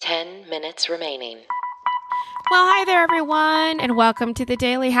minutes remaining. Well, hi there, everyone, and welcome to the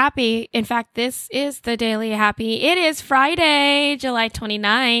Daily Happy. In fact, this is the Daily Happy. It is Friday, July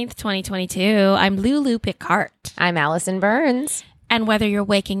 29th, 2022. I'm Lulu Picard. I'm Allison Burns. And whether you're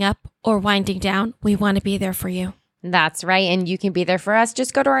waking up or winding down, we want to be there for you. That's right. And you can be there for us.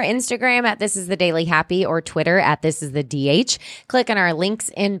 Just go to our Instagram at This Is The Daily Happy or Twitter at This Is The DH. Click on our links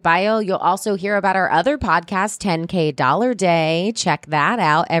in bio. You'll also hear about our other podcast, 10K Dollar Day. Check that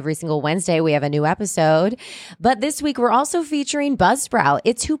out. Every single Wednesday, we have a new episode. But this week, we're also featuring Buzzsprout.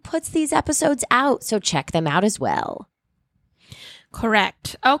 It's who puts these episodes out. So check them out as well.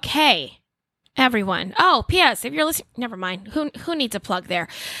 Correct. Okay. Everyone. Oh, P.S. If you're listening, never mind. Who needs a plug there?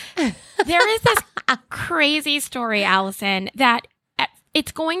 There is this crazy story, Allison, that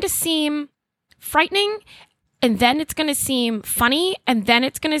it's going to seem frightening, and then it's going to seem funny, and then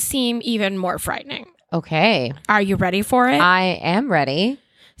it's going to seem even more frightening. Okay. Are you ready for it? I am ready.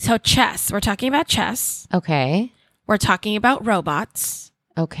 So chess. We're talking about chess. Okay. We're talking about robots.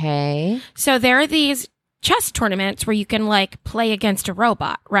 Okay. So there are these chess tournaments where you can like play against a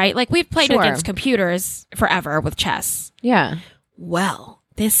robot, right? Like we've played against computers forever with chess. Yeah. Well,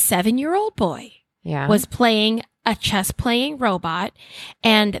 this 7-year-old boy Yeah. was playing a chess playing robot,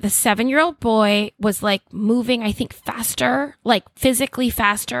 and the 7-year-old boy was like moving, I think, faster, like physically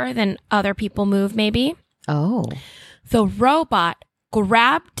faster than other people move, maybe. Oh. The robot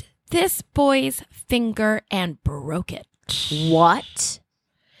grabbed this boy's finger and broke it. What?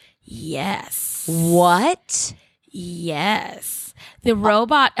 Yes. What? Yes. The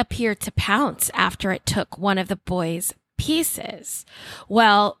robot appeared to pounce after it took one of the boy's pieces.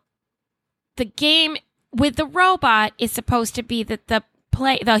 Well, the game with the robot is supposed to be that the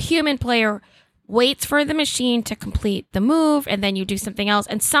human player waits for the machine to complete the move, and then you do something else.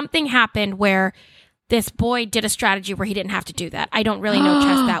 And something happened where this boy did a strategy where he didn't have to do that. I don't really know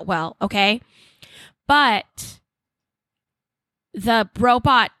chess that well, okay? But the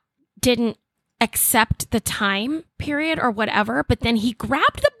robot didn't accept the time period or whatever, but then he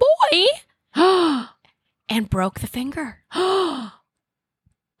grabbed the boy and broke the finger. Oh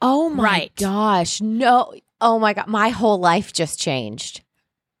my Right. gosh. No. Oh my God. My whole life just changed.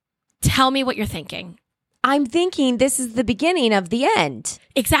 Tell me what you're thinking. I'm thinking this is the beginning of the end.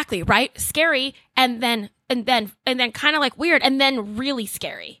 Exactly, right? Scary and then kind of like weird and then really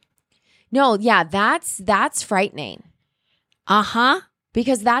scary. No, yeah, that's frightening. Uh-huh.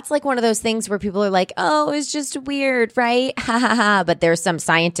 Because that's like one of those things where people are like, oh, it's just weird, right? Ha ha ha. But there's some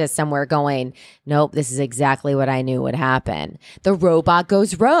scientist somewhere going, nope, this is exactly what I knew would happen. The robot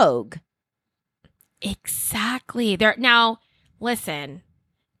goes rogue. Exactly. Now, listen.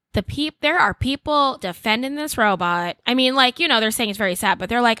 There are people defending this robot. I mean, like, they're saying it's very sad, but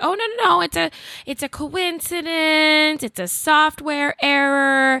they're like, oh, no, it's a coincidence. It's a software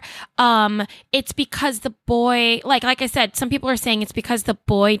error. It's because the boy, like I said, some people are saying it's because the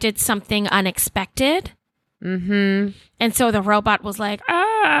boy did something unexpected. Mm-hmm. And so the robot was like,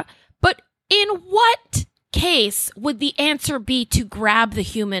 but in what case would the answer be to grab the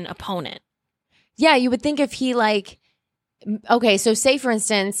human opponent? Yeah, you would think if he okay, so say for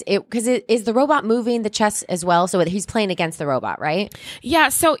instance, is the robot moving the chess as well? So he's playing against the robot, right? Yeah,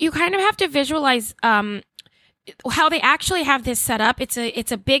 so you kind of have to visualize how they actually have this set up. It's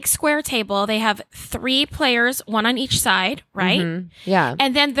a big square table. They have 3 players, one on each side, right? Mm-hmm. Yeah.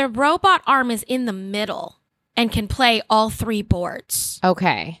 And then the robot arm is in the middle and can play all 3 boards.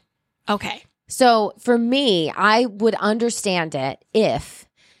 Okay. So for me, I would understand it if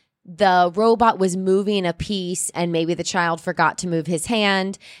the robot was moving a piece and maybe the child forgot to move his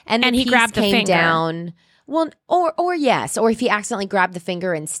hand and the he piece grabbed the came finger. down. Well, or yes, or if he accidentally grabbed the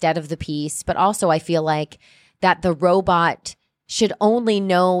finger instead of the piece. But also I feel like that the robot should only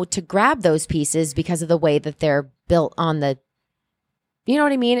know to grab those pieces because of the way that they're built on the, you know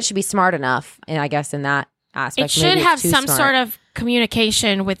what I mean? It should be smart enough. And I guess in that aspect, It should maybe it's have too some smart. sort of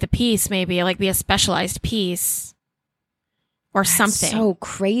communication with the piece, maybe like be a specialized piece. Or That's something. so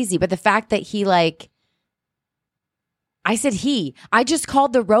crazy. But the fact that he I said he. I just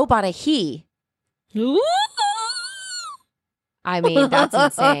called the robot a he. I mean, that's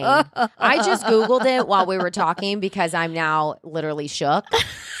insane. I just Googled it while we were talking because I'm now literally shook.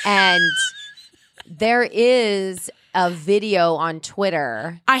 And there is a video on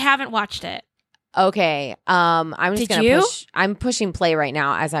Twitter. I haven't watched it. Okay. I'm just Did gonna you? I'm pushing play right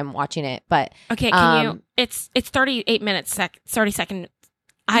now as I'm watching it. But Okay, can you? It's 38 minutes, 30 seconds.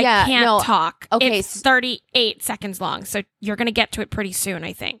 I Yeah, can't no, talk. okay, It's 38 seconds long, so you're going to get to it pretty soon,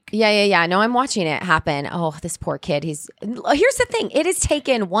 I think. Yeah. No, I'm watching it happen. Oh, this poor kid. Here's the thing. It has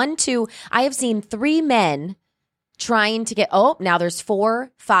taken I have seen 3 men trying to get, now there's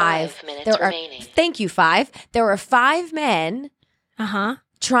 4, 5. 5 minutes There are, remaining. thank you, 5. There were 5 men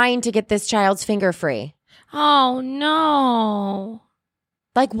trying to get this child's finger free. Oh, no.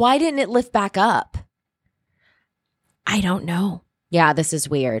 Like, why didn't it lift back up? I don't know. Yeah, this is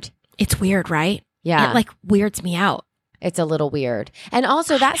weird. It's weird, right? Yeah. It like weirds me out. It's a little weird. And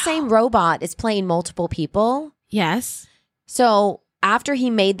also, that same robot is playing multiple people. Yes. So after he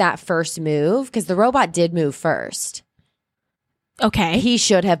made that first move, because the robot did move first, Okay. he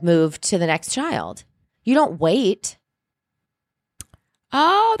should have moved to the next child. You don't wait.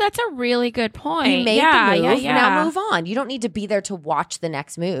 Oh, that's a really good point. He made the move. Yeah. Now move on. You don't need to be there to watch the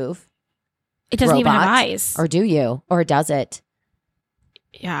next move. It doesn't even have Robot. eyes. Or do you? Or does it?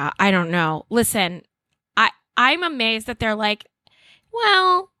 Yeah, I don't know. Listen, I'm amazed that they're like,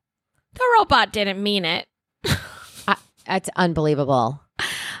 well, the robot didn't mean it. That's unbelievable.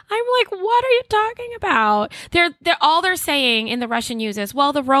 I'm like, what are you talking about? They're all they're saying in the Russian news is,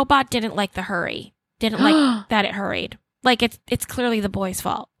 well, the robot didn't like the hurry. Didn't like that it hurried. Like it's clearly the boy's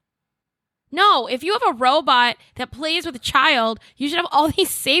fault. No, if you have a robot that plays with a child, you should have all these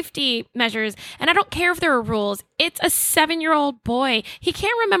safety measures. And I don't care if there are rules. It's a 7-year-old boy. He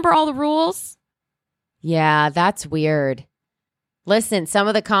can't remember all the rules. Yeah, that's weird. Listen, some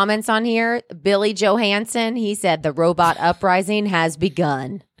of the comments on here, Billy Johansson, he said the robot uprising has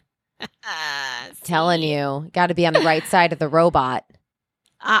begun. Telling you, got to be on the right side of the robot.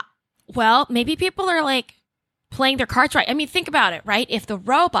 Well, maybe people are like playing their cards right. I mean, think about it, right? If the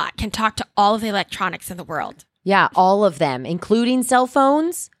robot can talk to all of the electronics in the world, Yeah, all of them, including cell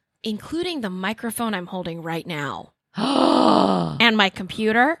phones. including the microphone I'm holding right now and my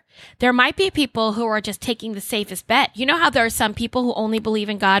computer, there might be people who are just taking the safest bet. You know how there are some people who only believe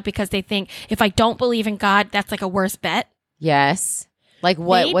in God because they think if I don't believe in God, that's like a worse bet? Yes. Like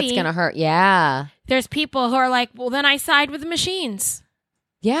what's Maybe. going to hurt? Yeah. There's people who are like, well, then I side with the machines.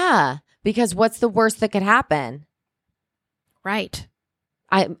 Yeah. Because what's the worst that could happen? Right.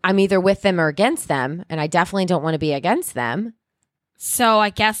 I'm either with them or against them, and I definitely don't want to be against them. So I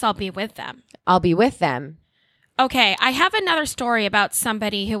guess I'll be with them. I'll be with them. Okay, I have another story about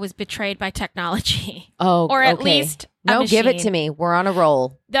somebody who was betrayed by technology. Oh, Or at okay. least a No, give it machine. to me. We're on a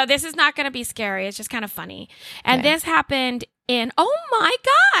roll. Though this is not going to be scary. It's just kind of funny. And Okay. this happened in, oh my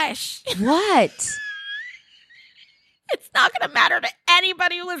gosh. What? It's not going to matter to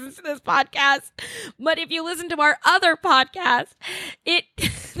anybody who listens to this podcast. But if you listen to our other podcast,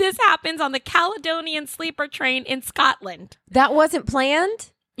 this happens on the Caledonian Sleeper train in Scotland. That wasn't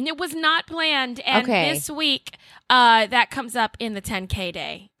planned? And it was not planned. And Okay. this week, that comes up in the 10K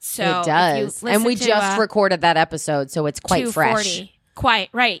day. So It if does. you And listen we to, just recorded that episode, so it's quite fresh. 240. Quite,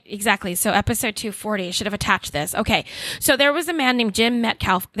 right, exactly. So episode 240, I should have attached this. Okay, so there was a man named Jim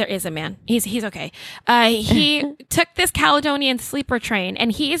Metcalf. There is a man. He's okay. He took this Caledonian Sleeper train,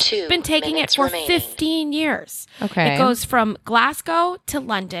 and he's 2 been taking it minutes for remaining. 15 years. Okay. It goes from Glasgow to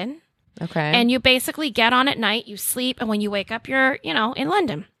London, Okay. and you basically get on at night, you sleep, and when you wake up, you're, in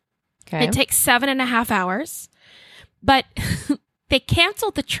London. okay. It takes 7.5 hours, but they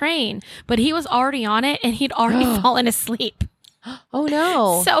canceled the train, but he was already on it, and he'd already fallen asleep. Oh,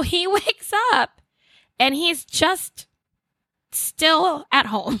 no. So he wakes up and he's just still at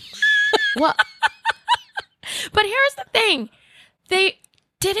home. What? But here's the thing. They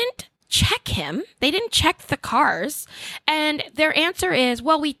didn't check him. They didn't check the cars. And their answer is,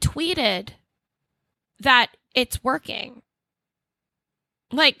 well, we tweeted that it's working.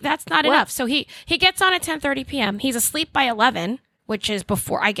 Like, that's not What? enough. So he gets on at 10:30 p.m. He's asleep by 11, which is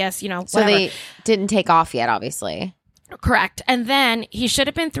before, I guess, So whatever. they didn't take off yet, obviously. Correct. And then he should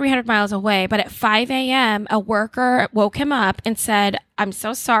have been 300 miles away, but at 5 a.m., a worker woke him up and said, I'm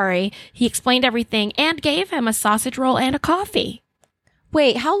so sorry. He explained everything and gave him a sausage roll and a coffee.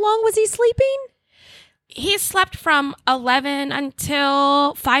 Wait, how long was he sleeping? He slept from 11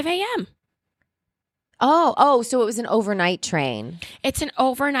 until 5 a.m. Oh, so it was an overnight train. It's an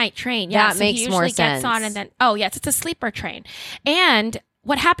overnight train. Yeah, That so makes he more usually gets on sense. and then, yes, it's a sleeper train. And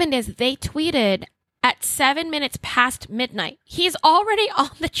what happened is they tweeted at 7 minutes past midnight, he's already on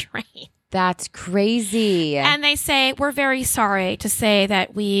the train. That's crazy. And they say, we're very sorry to say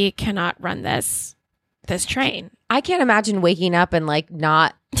that we cannot run this train. I can't imagine waking up and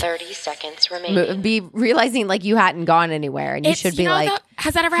not 30 seconds remaining. be realizing you hadn't gone anywhere and you should be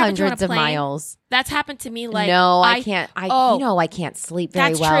has that ever happened to you on a hundreds of plane? miles. That's happened to me. No, I can't. I can't sleep very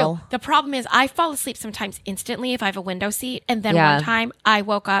That's well. true. The problem is I fall asleep sometimes instantly if I have a window seat. And then Yeah. one time I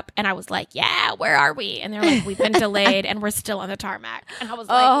woke up and I was like, yeah, where are we? And they're like, we've been delayed and we're still on the tarmac. And I was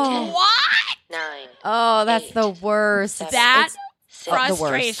like, Oh. what? 9. Oh, that's 8, the worst. 7, That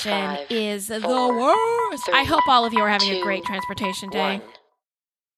Frustration is the worst. I hope all of you are having a great transportation day. 1.